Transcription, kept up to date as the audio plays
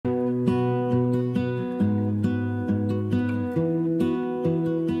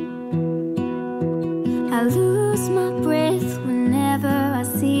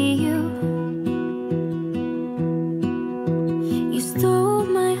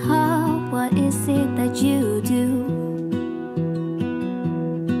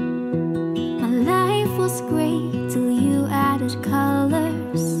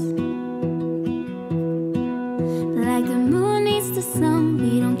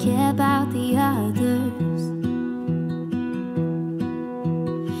about the others.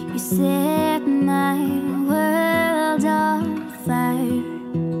 You set my world on fire.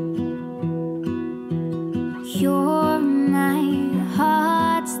 You're my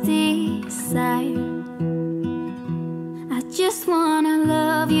heart's desire. I just wanna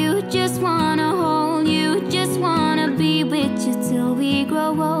love you, just wanna hold you, just wanna be with you till we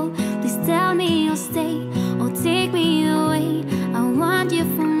grow old. Please tell me you'll stay or take me away. I want you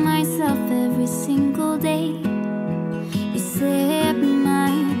for myself every single day. You set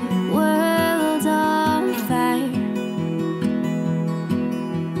my world on fire.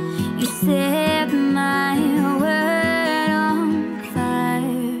 You set my world on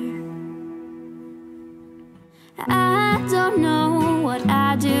fire. I don't know what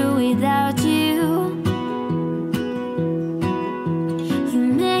I'd do without you. You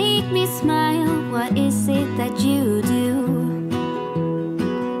make me smile, what is it that you do?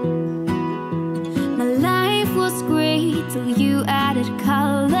 My life was great till you added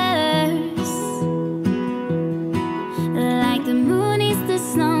colors. Like the moon is the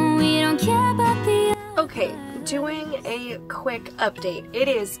snow, we don't care about the... Okay, doing a quick update. It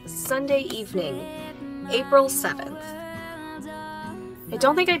is Sunday evening, April 7th. I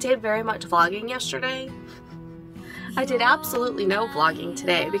don't think I did very much vlogging yesterday. I did absolutely no vlogging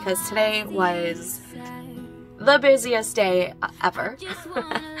today because today was the busiest day ever.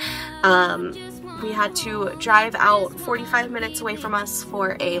 We had to drive out 45 minutes away from us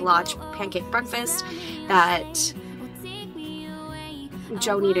for a lodge pancake breakfast that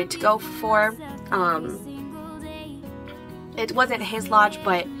Joe needed to go for. It wasn't his lodge,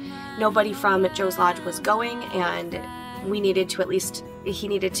 but nobody from Joe's lodge was going, and he needed to at least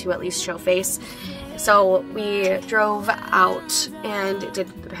show face. So we drove out and did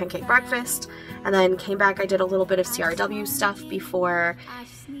the pancake breakfast, and then came back. I did a little bit of CRW stuff before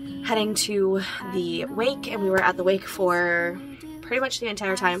heading to the wake, and we were at the wake for pretty much the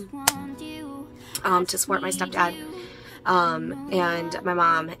entire time to support my stepdad and my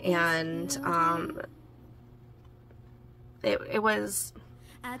mom, and it was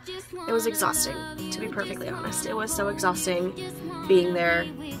exhausting, to be perfectly honest. It was so exhausting being there.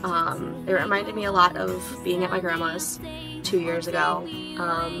 It reminded me a lot of being at my grandma's 2 years ago,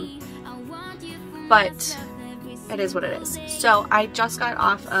 but it is what it is. So I just got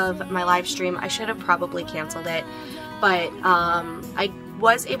off of my live stream. I should have probably canceled it, but I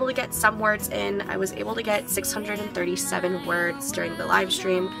was able to get some words in. I was able to get 637 words during the live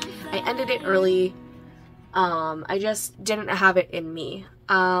stream. I ended it early. I just didn't have it in me.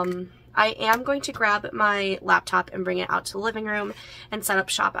 I am going to grab my laptop and bring it out to the living room and set up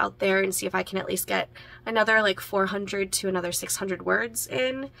shop out there and see if I can at least get another like 400 to another 600 words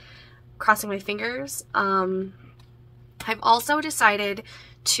in, crossing my fingers. I've also decided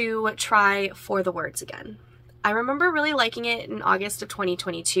to try For the Words again. I remember really liking it in August of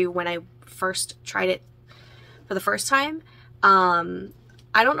 2022 when I first tried it for the first time. I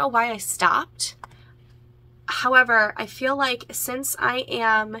don't know why I stopped. However, I feel like since I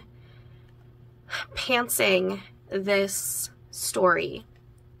am pantsing this story,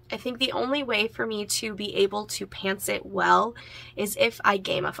 I think the only way for me to be able to pants it well is if I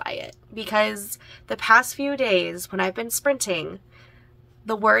gamify it. Because the past few days when I've been sprinting,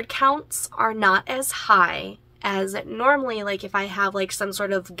 the word counts are not as high as normally, like if I have like some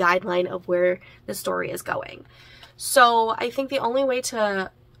sort of guideline of where the story is going. So I think the only way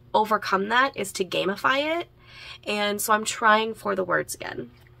to overcome that is to gamify it. And so I'm trying For the Words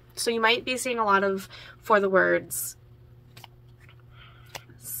again. So you might be seeing a lot of For the Words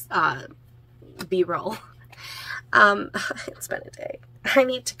B-roll. It's been a day. I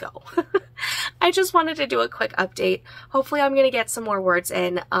need to go. I just wanted to do a quick update. Hopefully I'm going to get some more words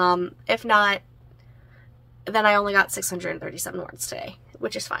in. If not, then I only got 637 words today,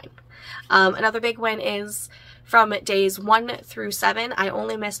 which is fine. Another big win is from days 1 through 7, I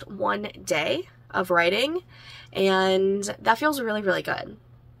only missed 1 day of writing, and that feels really, really good.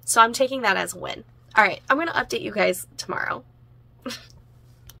 So I'm taking that as a win. All right, I'm going to update you guys tomorrow.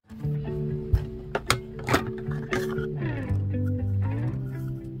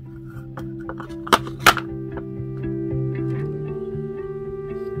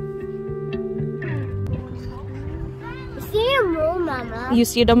 See the moon, Mama. You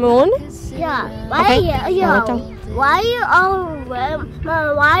see the moon? Yeah. Why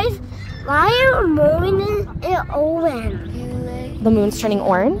are moon is orange? The moon's turning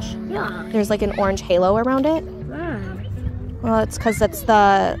orange? Yeah. There's like an orange halo around it? Yeah. Well, it's because it's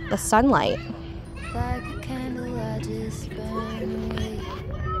the sunlight.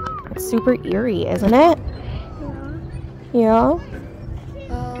 It's super eerie, isn't it? Yeah?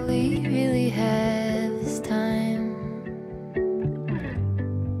 we really have is time.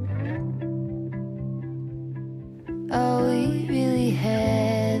 All we really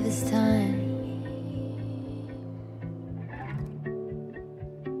have is time.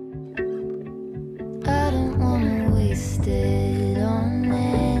 I don't wanna waste it on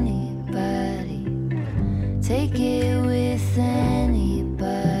anybody. Take it with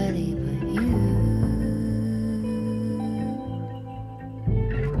anybody but you.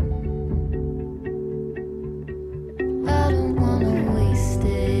 I don't wanna waste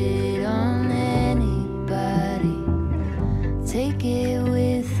it on anybody. Take it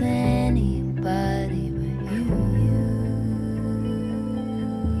with anybody but you.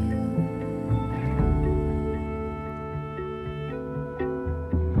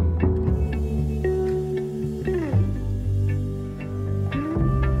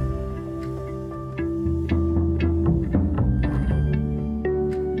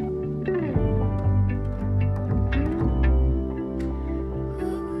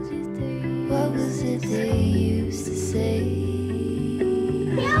 What was it they used to say?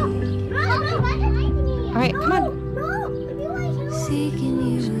 All right, come on. Seeking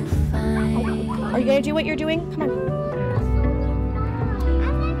you find. Are you gonna do what you're doing? Come on.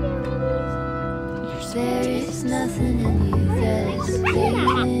 There is nothing in you that is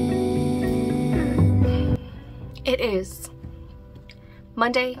fading. It is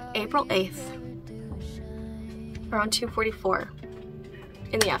Monday, April 8th, around 2:44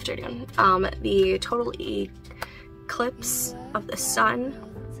 in the afternoon. The total eclipse of the sun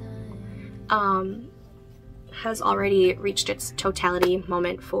has already reached its totality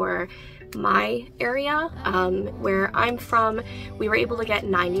moment for my area. Where I'm from, we were able to get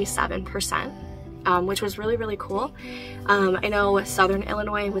 97%, which was really, really cool. I know Southern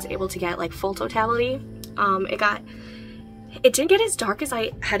Illinois was able to get like full totality. It didn't get as dark as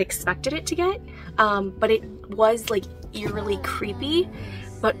I had expected it to get, but it was like eerily creepy,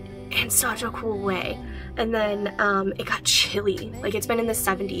 but in such a cool way. And then it got chilly. Like, it's been in the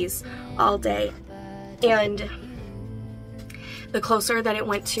 70s all day, and the closer that it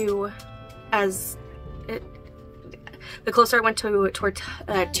went to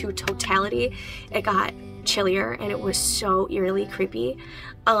totality, it got chillier, and it was so eerily creepy,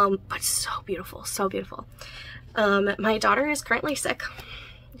 but so beautiful, so beautiful. My daughter is currently sick.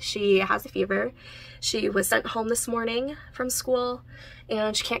 She has a fever. She was sent home this morning from school,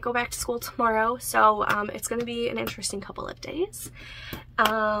 and she can't go back to school tomorrow, so it's going to be an interesting couple of days.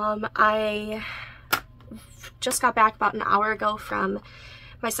 I just got back about an hour ago from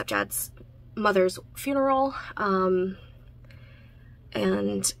my stepdad's mother's funeral, and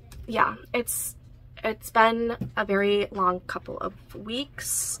yeah, it's been a very long couple of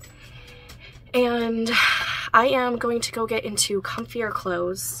weeks, and I am going to go get into comfier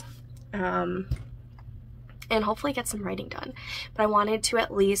clothes and hopefully get some writing done. But I wanted to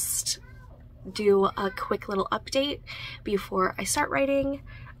at least do a quick little update before I start writing.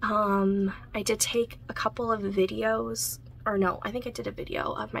 I did take a couple of videos, or no, I think I did a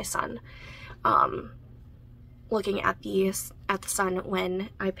video of my son looking at the sun when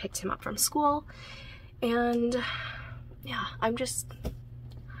I picked him up from school. And yeah, I'm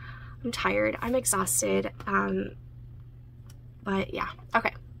tired, I'm exhausted, but yeah,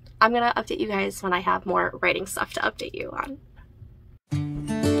 okay. I'm gonna update you guys when I have more writing stuff to update you on.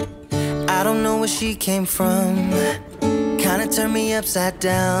 I don't know where she came from, kinda turned me upside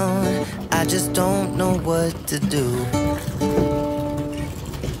down. I just don't know what to do.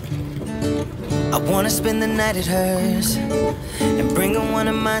 I wanna spend the night at hers and bring her one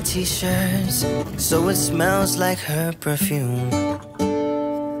of my t-shirts so it smells like her perfume.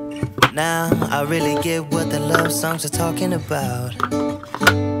 Now I really get what the love songs are talking about,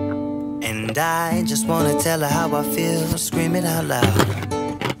 and I just wanna tell her how I feel, scream it out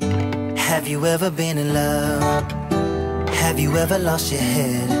loud. Have you ever been in love? Have you ever lost your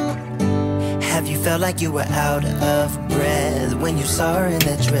head? Have you felt like you were out of breath when you saw her in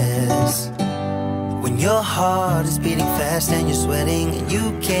that dress? When your heart is beating fast and you're sweating and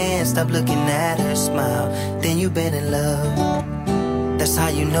you can't stop looking at her smile, then you've been in love. That's how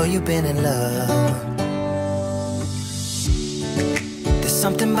you know you've been in love. There's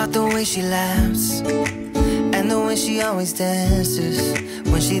something about the way she laughs and the way she always dances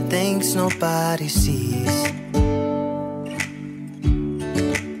when she thinks nobody sees.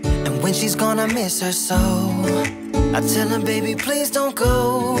 And when she's gone, I miss her so. I tell her, baby, please don't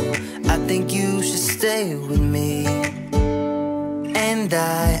go. I think you should stay with me. And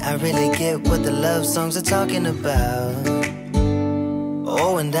I really get what the love songs are talking about.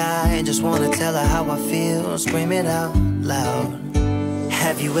 Oh, and I just wanna tell her how I feel, scream it out loud.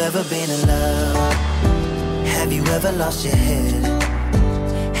 Have you ever been in love? Have you ever lost your head?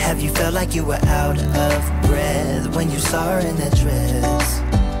 Have you felt like you were out of breath when you saw her in that dress?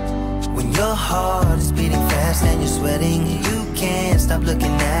 When your heart is beating fast and you're sweating, you can't stop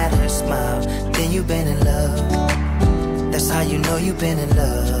looking at her smile, then you've been in love. That's how you know you've been in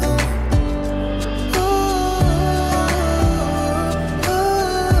love.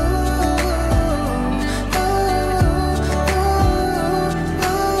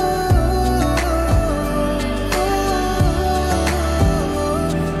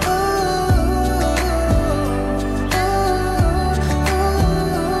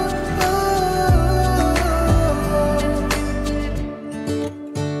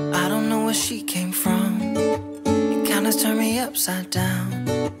 Upside down,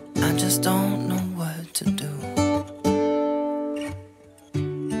 I just don't know what to do.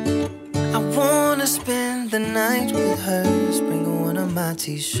 I wanna spend the night with her, bring her one of my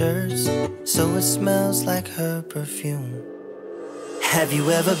t-shirts so it smells like her perfume. Have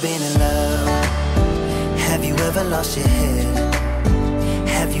you ever been in love? Have you ever lost your head?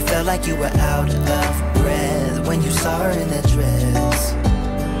 Have you felt like you were out of breath when you saw her in that dress?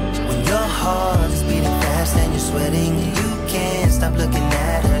 When your heart is beating fast and you're sweating, you can't stop looking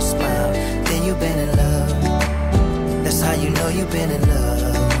at her smile, then you've been in love. That's how you know you've been in love.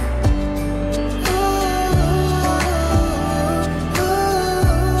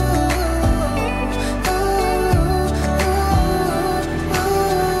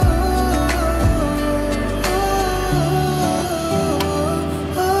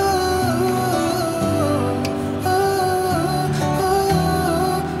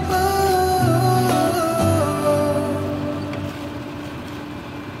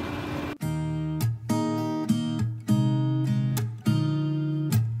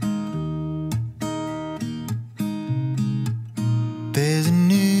 There's a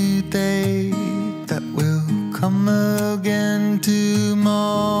new day that will come again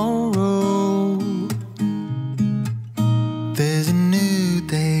tomorrow. There's a new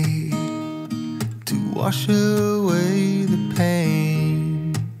day to wash away the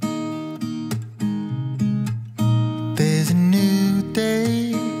pain. There's a new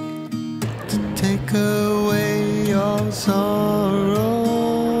day to take away your sorrow.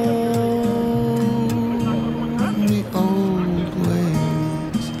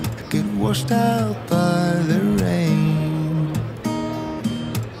 Washed out by the rain.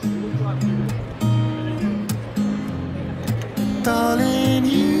 Darling,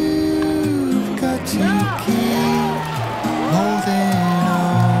 you've got to keep holding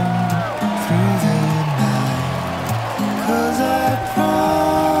on through the night, 'cause I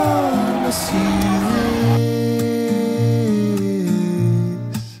promise you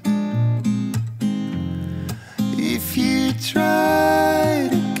this. If you try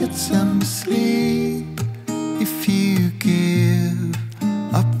to get some sleep, if you give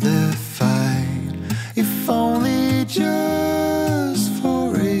up the fight, if only just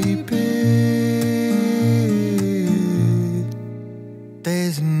for a bit.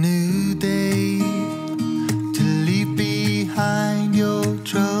 There's a new day to leave behind your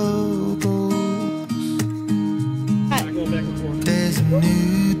troubles. There's a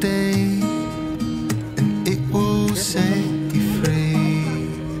new day and it will set you free.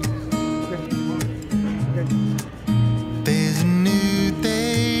 There's a new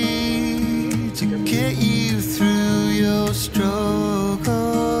day to get you through your struggles.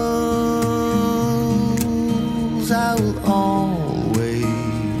 I will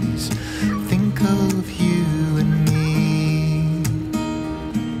always think of you and me.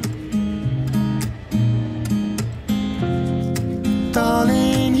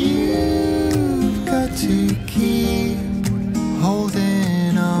 Darling, you've got to keep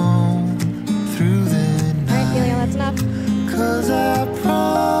holding on through the night. Alright, Delia, that's enough. 'Cause I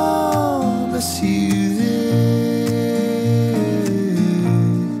promise you this.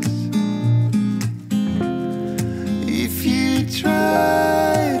 If you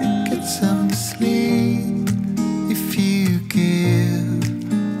try to get some sleep, if you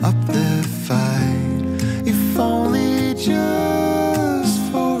give up the fight, if only just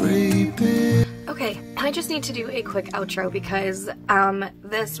for a bit. Okay, I just need to do a quick outro because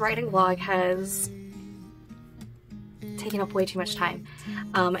this writing vlog has taken up way too much time.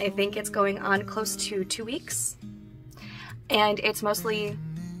 I think it's going on close to 2 weeks, and it's mostly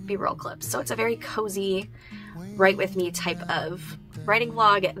B-roll clips, so it's a very cozy, write with me type of writing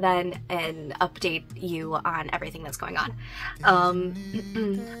vlog, then and update you on everything that's going on.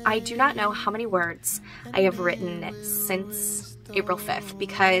 I do not know how many words I have written since April 5th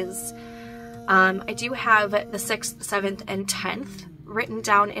because I do have the 6th, 7th, and 10th written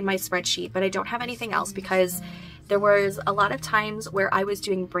down in my spreadsheet, but I don't have anything else because there was a lot of times where I was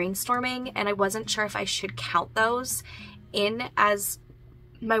doing brainstorming and I wasn't sure if I should count those in as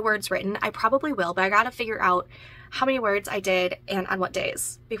my words written. I probably will, but I gotta figure out how many words I did and on what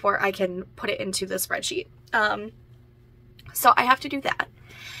days before I can put it into the spreadsheet. So I have to do that.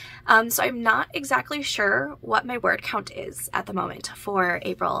 So I'm not exactly sure what my word count is at the moment for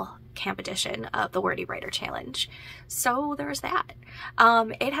April Camp Edition of the Wordy Writer Challenge. So there's that.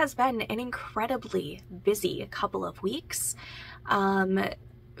 It has been an incredibly busy couple of weeks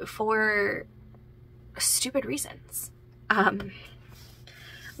for stupid reasons.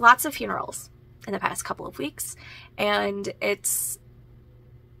 Lots of funerals in the past couple of weeks, and and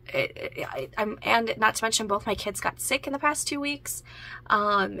not to mention both my kids got sick in the past 2 weeks,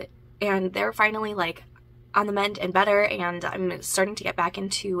 and they're finally like on the mend and better, and I'm starting to get back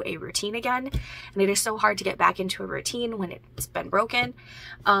into a routine again, and it is so hard to get back into a routine when it's been broken.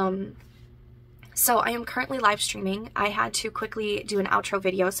 So I am currently live streaming. I had to quickly do an outro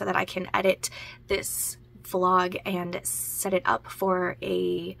video so that I can edit this vlog and set it up for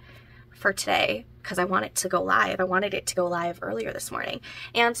today, because I want it to go live. I wanted it to go live earlier this morning,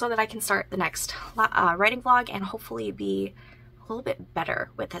 and so that I can start the next writing vlog and hopefully be a little bit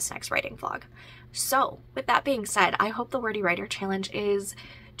better with this next writing vlog. So with that being said, I hope the Wordy Writer Challenge is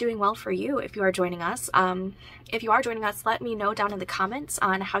doing well for you if you are joining us. If you are joining us, let me know down in the comments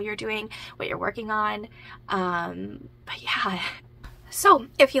on how you're doing, what you're working on. But yeah. So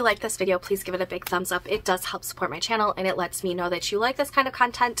if you like this video, please give it a big thumbs up. It does help support my channel, and it lets me know that you like this kind of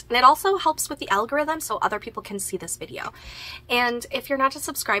content, and it also helps with the algorithm so other people can see this video. And if you're not a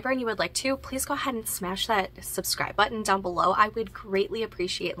subscriber and you would like to, please go ahead and smash that subscribe button down below. I would greatly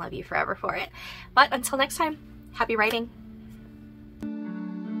appreciate and love you forever for it. But until next time, happy writing.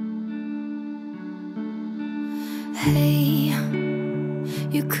 Hey,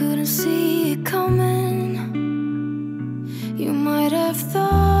 you couldn't see it coming. You might have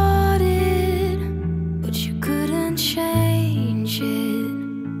thought it, but you couldn't change it.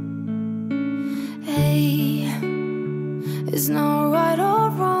 Hey, it's not right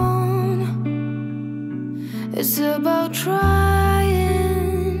or wrong. It's about trying.